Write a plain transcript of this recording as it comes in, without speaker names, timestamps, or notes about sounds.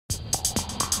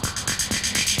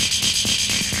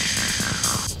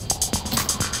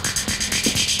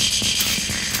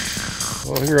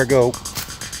Well, here I go.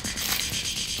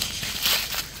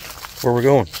 Where are we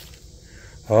going?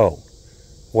 Oh,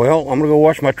 well, I'm gonna go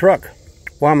wash my truck.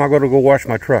 Why am I gonna go wash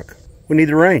my truck? We need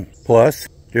the rain. Plus,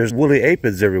 there's woolly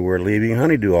aphids everywhere, leaving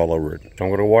honeydew all over it. So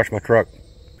I'm gonna wash my truck.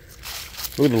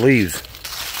 Look at the leaves.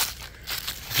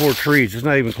 Poor trees. It's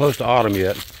not even close to autumn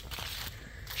yet.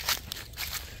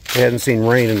 It hasn't seen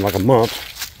rain in like a month.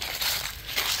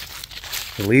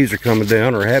 The leaves are coming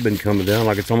down, or have been coming down,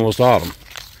 like it's almost autumn.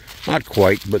 Not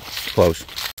quite, but close.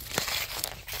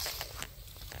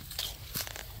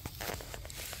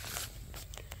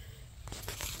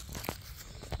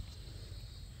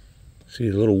 See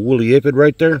the little woolly aphid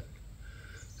right there?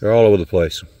 They're all over the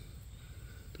place.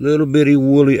 Little bitty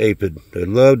woolly aphid. They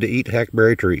love to eat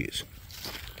hackberry trees.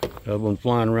 Another one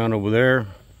flying around over there.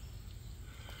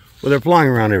 Well, they're flying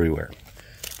around everywhere.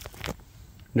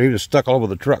 They're even stuck all over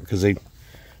the truck because they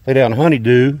lay down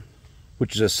honeydew,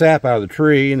 which is a sap out of the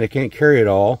tree, and they can't carry it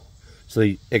all. So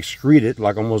they excrete it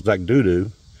like almost like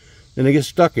doo-doo. Then they get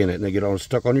stuck in it, and they get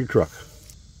stuck on your truck.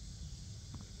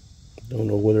 Don't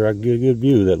know whether I can get a good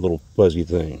view of that little fuzzy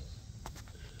thing.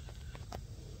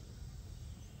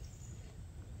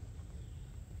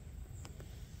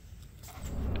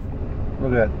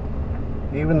 Look at that.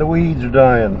 Even the weeds are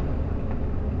dying.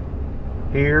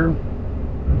 Here,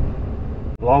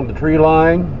 along the tree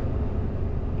line.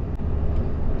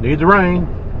 Need the rain,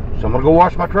 so I'm gonna go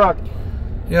wash my truck.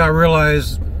 Yeah, I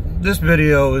realize this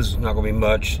video is not gonna be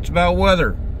much. It's about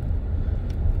weather.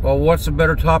 Well, what's a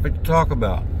better topic to talk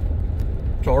about?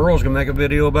 So Earl's gonna make a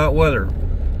video about weather.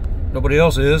 Nobody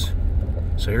else is,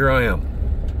 so here I am.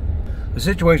 The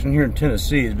situation here in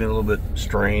Tennessee has been a little bit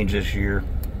strange this year.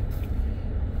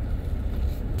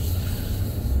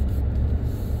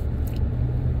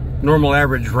 Normal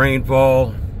average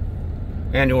rainfall,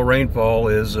 annual rainfall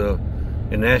is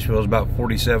in Nashville is about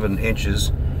 47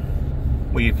 inches.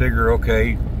 Well, you figure,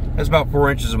 okay, that's about 4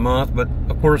 inches a month, but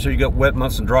of course you got wet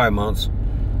months and dry months.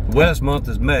 The wettest month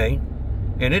is May,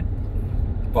 and it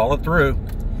followed through.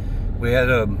 We had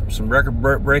some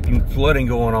record-breaking flooding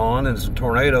going on and some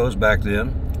tornadoes back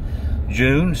then.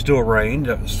 June still rained.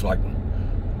 It was like,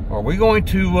 are we going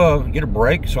to get a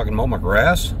break so I can mow my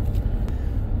grass?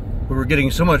 We were getting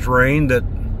so much rain that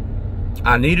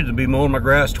I needed to be mowing my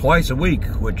grass twice a week,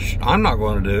 which I'm not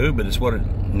going to do, but it's what it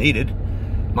needed.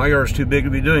 My yard's too big to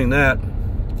be doing that.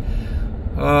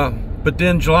 But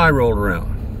then July rolled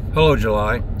around. Hello,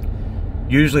 July.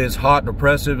 Usually it's hot and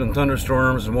oppressive and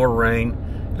thunderstorms and more rain.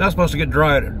 It's not supposed to get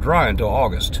dry until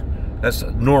August. That's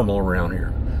normal around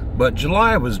here. But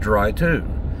July was dry too.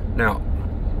 Now,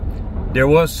 there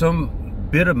was some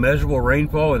bit of measurable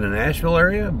rainfall in the Nashville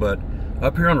area, but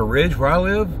up here on the ridge where I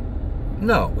live,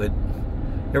 no.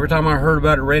 Every time I heard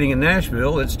about it raining in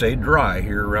Nashville, it stayed dry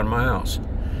here around my house.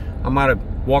 I might have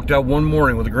walked out one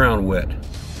morning with the ground wet.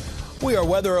 We are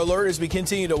weather alert as we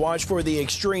continue to watch for the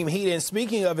extreme heat. And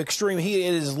speaking of extreme heat,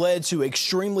 it has led to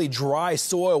extremely dry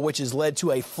soil, which has led to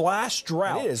a flash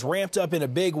drought. It has ramped up in a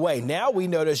big way. Now we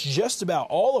notice just about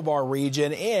all of our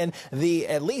region in the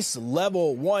at least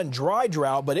level 1 dry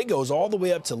drought, but it goes all the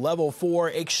way up to level 4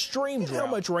 extreme drought.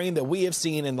 How much rain that we have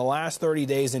seen in the last 30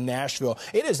 days in Nashville?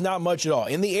 It is not much at all.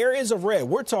 In the areas of red,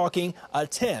 we're talking a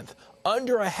tenth.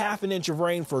 Under a half an inch of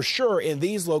rain for sure in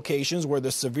these locations where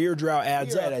the severe drought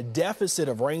adds at a deficit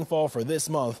of rainfall for this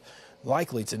month,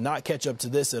 likely to not catch up to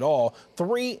this at all.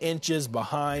 3 inches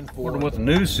behind. According to what the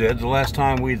news said, the last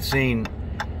time we'd seen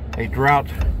a drought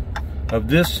of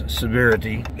this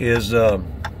severity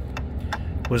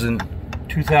was in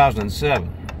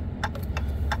 2007.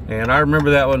 And I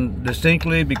remember that one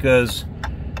distinctly because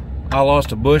I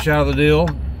lost a bush out of the deal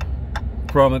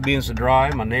from it being so dry.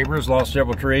 My neighbors lost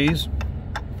several trees.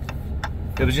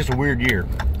 It was just a weird year.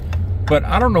 But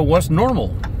I don't know what's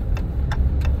normal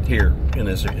here in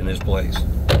this place.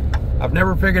 I've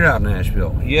never figured out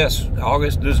Nashville. Yes,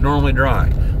 August is normally dry,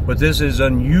 but this is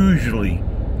unusually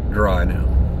dry now.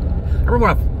 I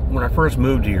remember when I first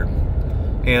moved here,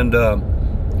 and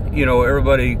you know,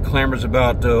 everybody clamors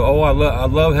about, oh, I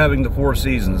love having the 4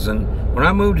 seasons. And when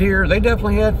I moved here, they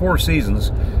definitely had 4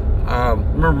 seasons. I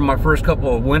remember my first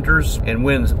couple of winters, and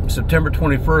when September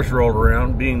 21st rolled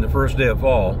around, being the first day of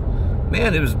fall,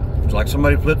 man, it was like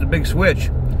somebody flipped a big switch.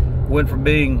 Went from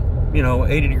being, you know,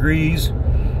 80 degrees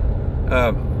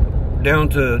down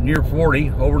to near 40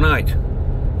 overnight,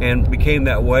 and became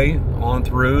that way on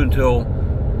through until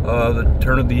the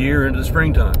turn of the year into the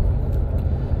springtime.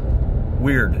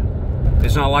 Weird.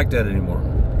 It's not like that anymore.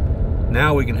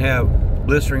 Now we can have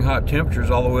blistering hot temperatures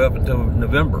all the way up until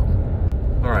November.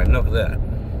 All right, enough of that.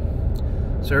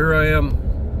 So here I am.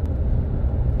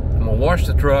 I'm gonna wash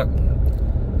the truck.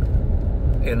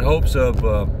 in hopes of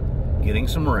getting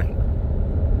some rain.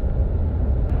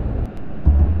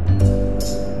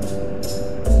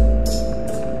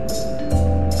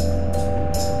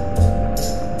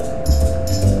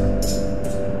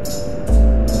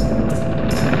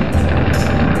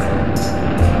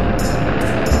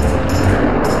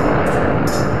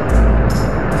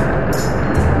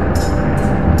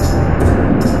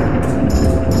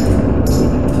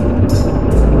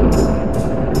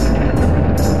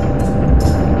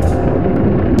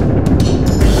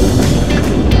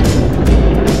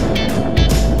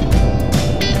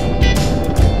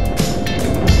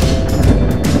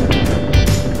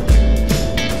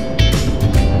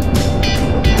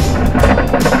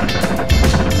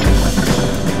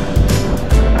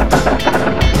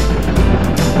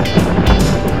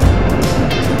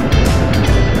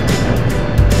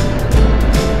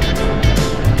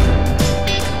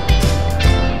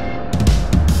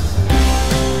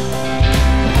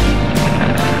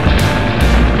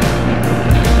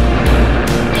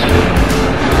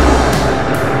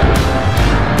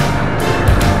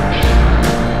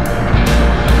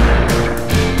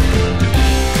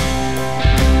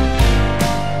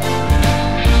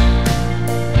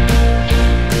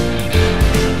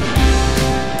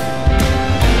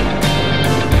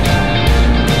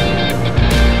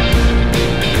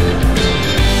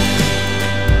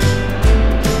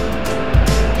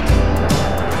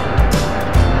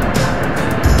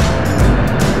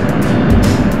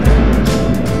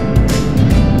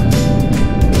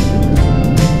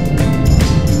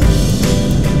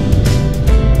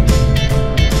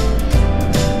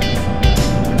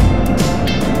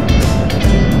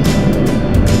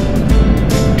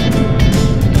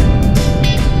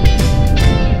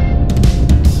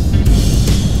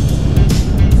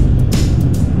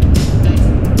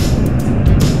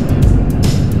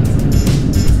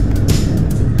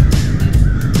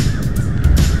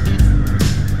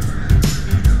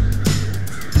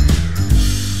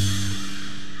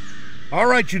 All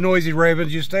right, you noisy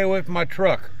ravens, you stay away from my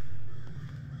truck.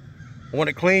 I want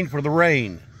it clean for the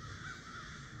rain.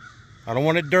 I don't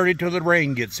want it dirty till the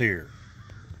rain gets here.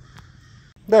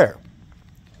 There.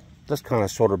 That's kind of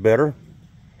sort of better.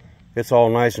 It's all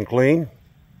nice and clean.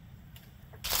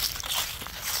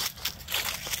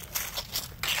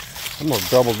 I'm going to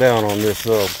double down on this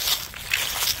though.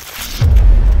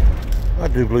 I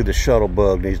do believe the shuttle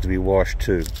bug needs to be washed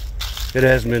too. It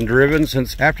hasn't been driven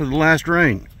since after the last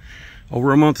rain,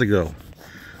 over a month ago.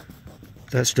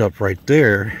 That stuff right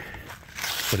there,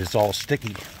 but it's all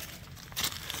sticky.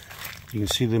 You can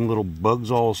see them little bugs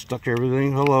all stuck to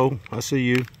everything. Hello, I see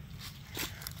you.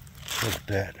 Look at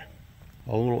that.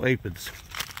 All little aphids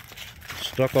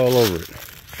stuck all over it.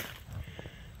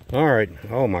 All right,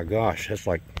 oh my gosh, that's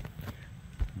like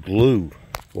glue.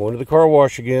 Going to the car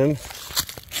wash again.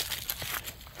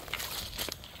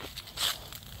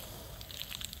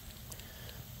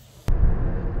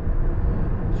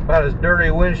 About as dirty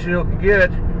a windshield can get.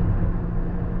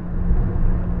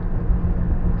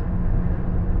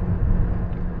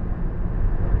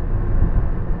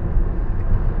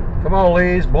 Come on,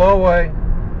 Lees, blow away.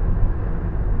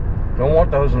 Don't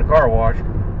want those in the car wash.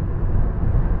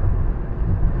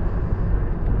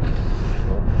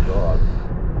 Oh God.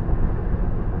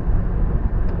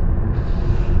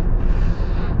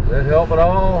 Does that help at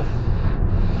all?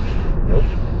 Nope.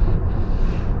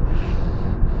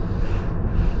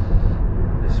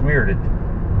 Smeared it.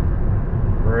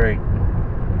 Great.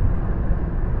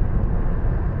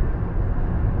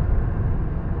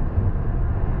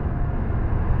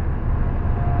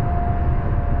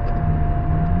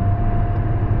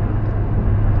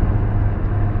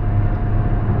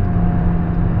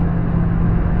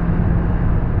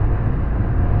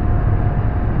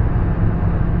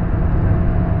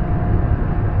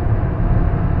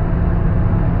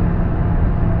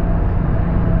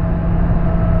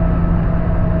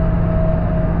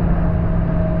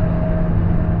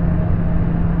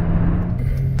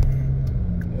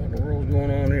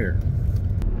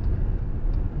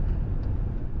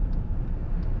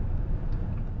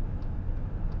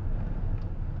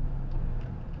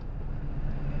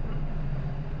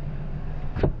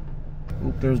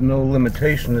 There's no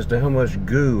limitation as to how much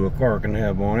goo a car can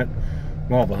have on it.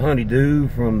 All the honeydew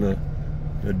from the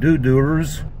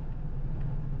doo-doers.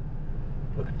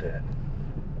 Look at that.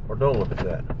 Or don't look at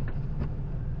that.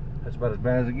 That's about as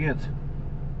bad as it gets.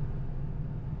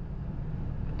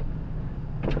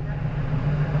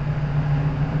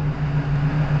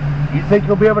 You think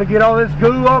you'll be able to get all this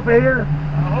goo off of here?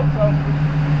 I hope so.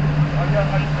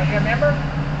 Are you a member?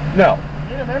 No.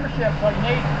 You need a membership, so you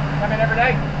need to come in every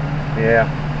day. Yeah.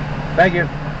 Thank you.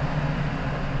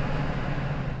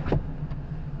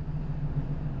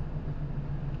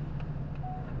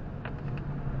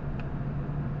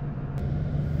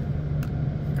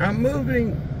 I'm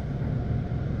moving.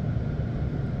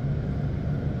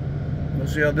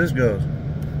 Let's see how this goes.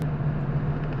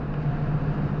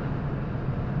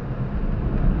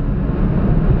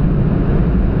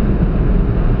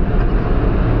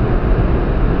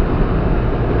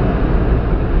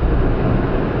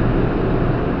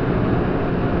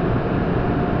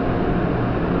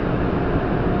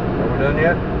 Are we done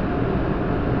yet?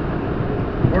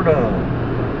 We're done.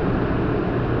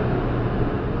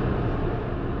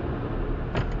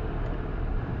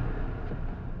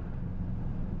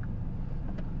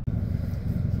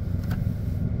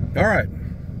 All right,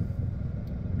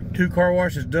 2 car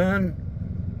washes done,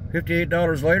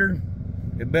 $58 later.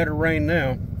 It better rain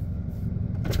now.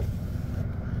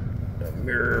 The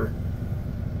mirror.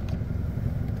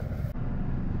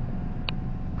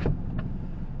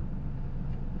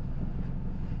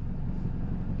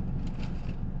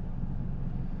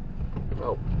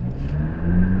 Oh.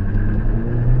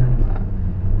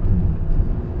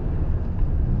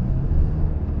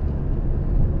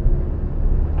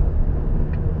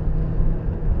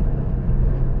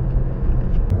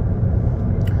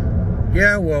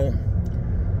 Yeah, well,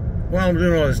 while I'm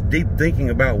doing all this deep thinking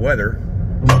about weather,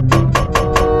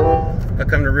 I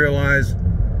come to realize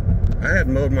I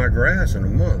hadn't mowed my grass in a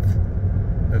month.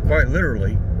 Quite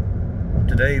literally,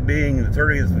 today being the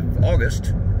 30th of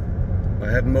August,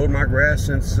 I haven't mowed my grass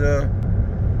since the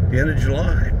end of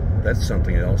July. That's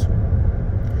something else.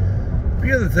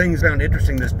 The other things I found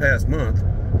interesting this past month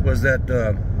was that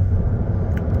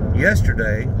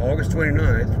yesterday, August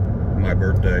 29th, my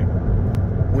birthday,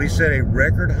 we set a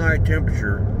record high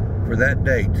temperature for that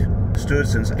date. Stood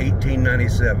since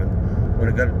 1897 when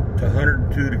it got to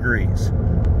 102 degrees.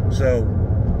 So,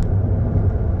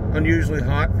 unusually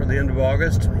hot for the end of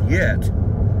August, yet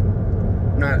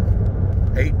not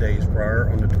 8 days prior,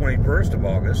 on the 21st of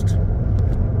August,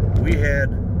 we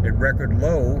had a record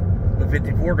low of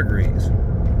 54 degrees,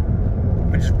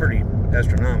 which is pretty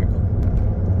astronomical,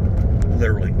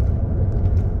 literally,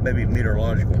 maybe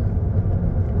meteorological.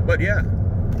 But yeah,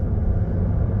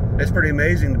 it's pretty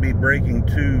amazing to be breaking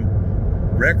 2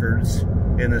 records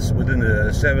in this within a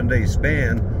 7-day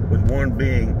span, with one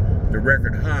being the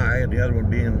record high and the other one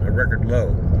being a record low.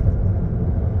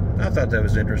 I thought that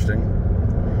was interesting.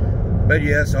 But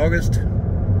yes, August,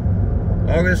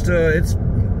 it's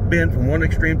been from one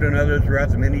extreme to another throughout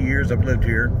the many years I've lived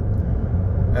here.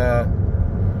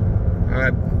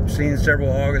 I've seen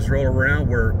several Augusts roll around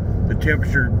where the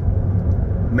temperature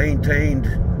maintained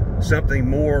something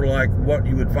more like what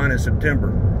you would find in September,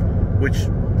 which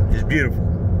is beautiful.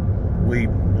 We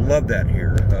love that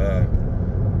here.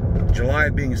 July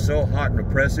being so hot and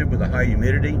oppressive with a high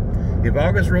humidity. If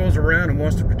August rolls around and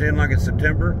wants to pretend like it's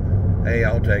September, hey,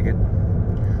 I'll take it.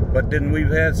 But then we've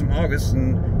had some Augusts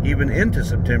and even into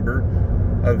September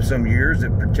of some years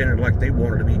that pretended like they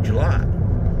wanted to be July.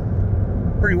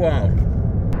 Pretty wild.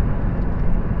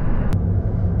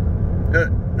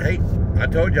 Hey, I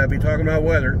told you I'd be talking about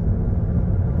weather.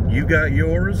 You got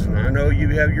yours, and I know you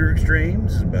have your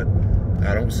extremes, but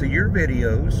I don't see your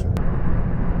videos.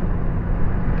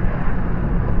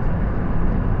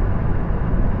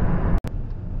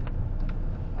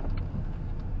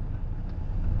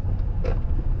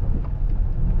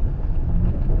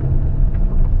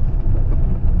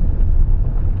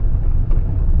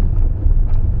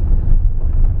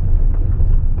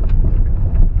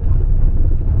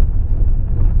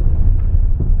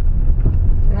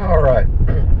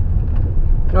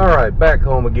 Alright, back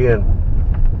home again.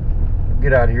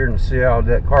 Get out here and see how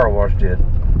that car wash did.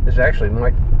 This actually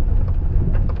might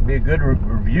be a good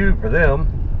review for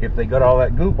them if they got all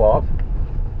that goop off.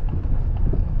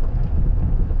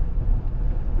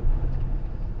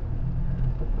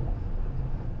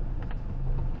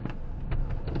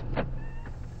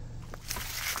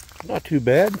 Not too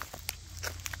bad.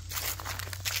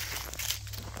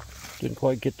 Didn't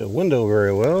quite get the window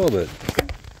very well, but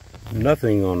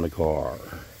nothing on the car.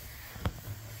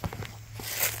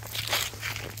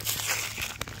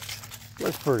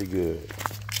 That's pretty good.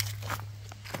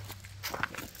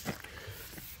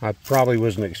 I probably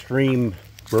was an extreme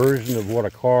version of what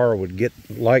a car would get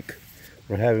like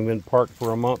from having been parked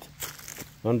for a month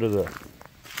under the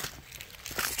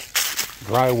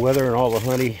dry weather and all the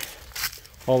honey,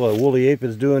 all the woolly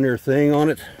aphids doing their thing on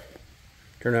it.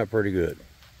 Turned out pretty good.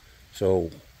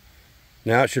 So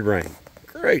now it should rain.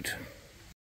 Great.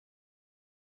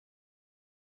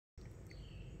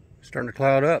 Starting to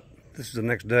cloud up. This is the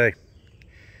next day.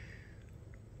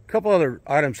 A couple other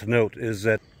items to note is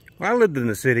that when I lived in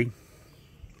the city,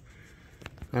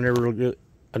 I never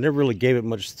really gave it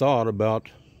much thought about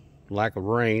lack of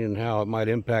rain and how it might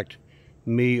impact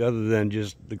me other than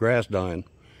just the grass dying.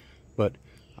 But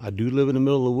I do live in the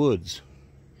middle of the woods.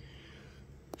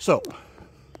 So,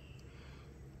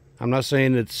 I'm not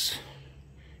saying it's,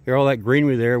 all that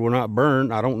greenery there will not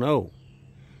burn. I don't know.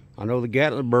 I know the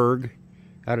Gatlinburg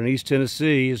out in East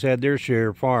Tennessee has had their share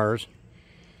of fires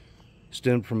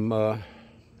stemmed from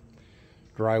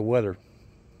dry weather.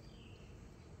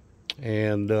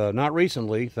 And not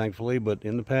recently, thankfully, but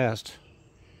in the past.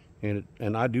 And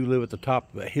I do live at the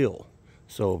top of a hill.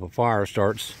 So if a fire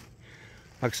starts,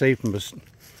 like say from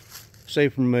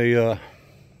a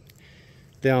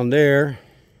down there,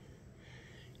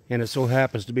 and it so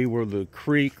happens to be where the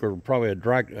creek, or probably a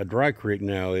dry creek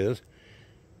now is,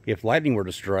 if lightning were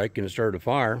to strike and it started a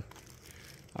fire,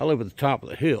 I live at the top of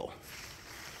the hill.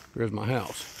 There's my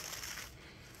house.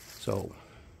 So,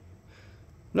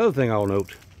 another thing I'll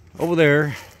note, over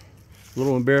there, a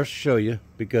little embarrassed to show you,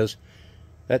 because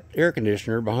that air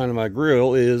conditioner behind my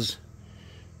grill is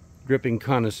dripping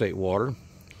condensate water.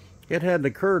 It hadn't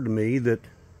occurred to me that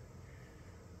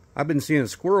I've been seeing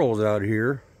squirrels out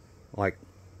here, like,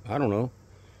 I don't know,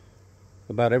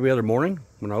 about every other morning.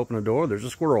 When I open the door, there's a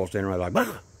squirrel standing right like,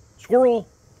 bah, squirrel!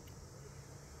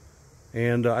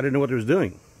 And I didn't know what it was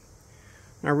doing.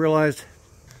 And I realized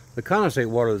the condensate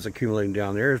water that's accumulating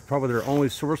down there is probably their only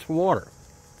source of water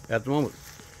at the moment.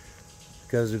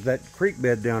 Because if that creek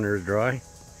bed down there is dry,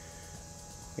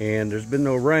 and there's been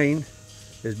no rain,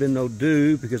 there's been no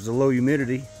dew because of the low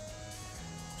humidity.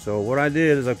 So what I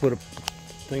did is I put a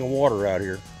thing of water out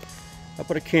here. I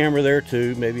put a camera there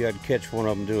too. Maybe I'd catch one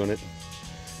of them doing it.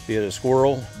 Be it a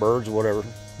squirrel, birds, or whatever.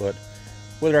 But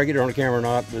whether I get it on the camera or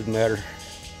not, doesn't matter.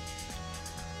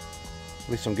 At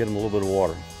least I'm getting them a little bit of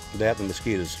water. That and the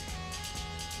mosquitoes.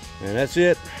 And that's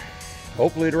it.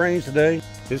 Hopefully it rains today.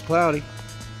 It's cloudy.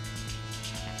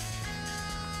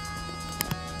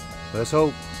 Let's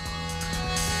hope.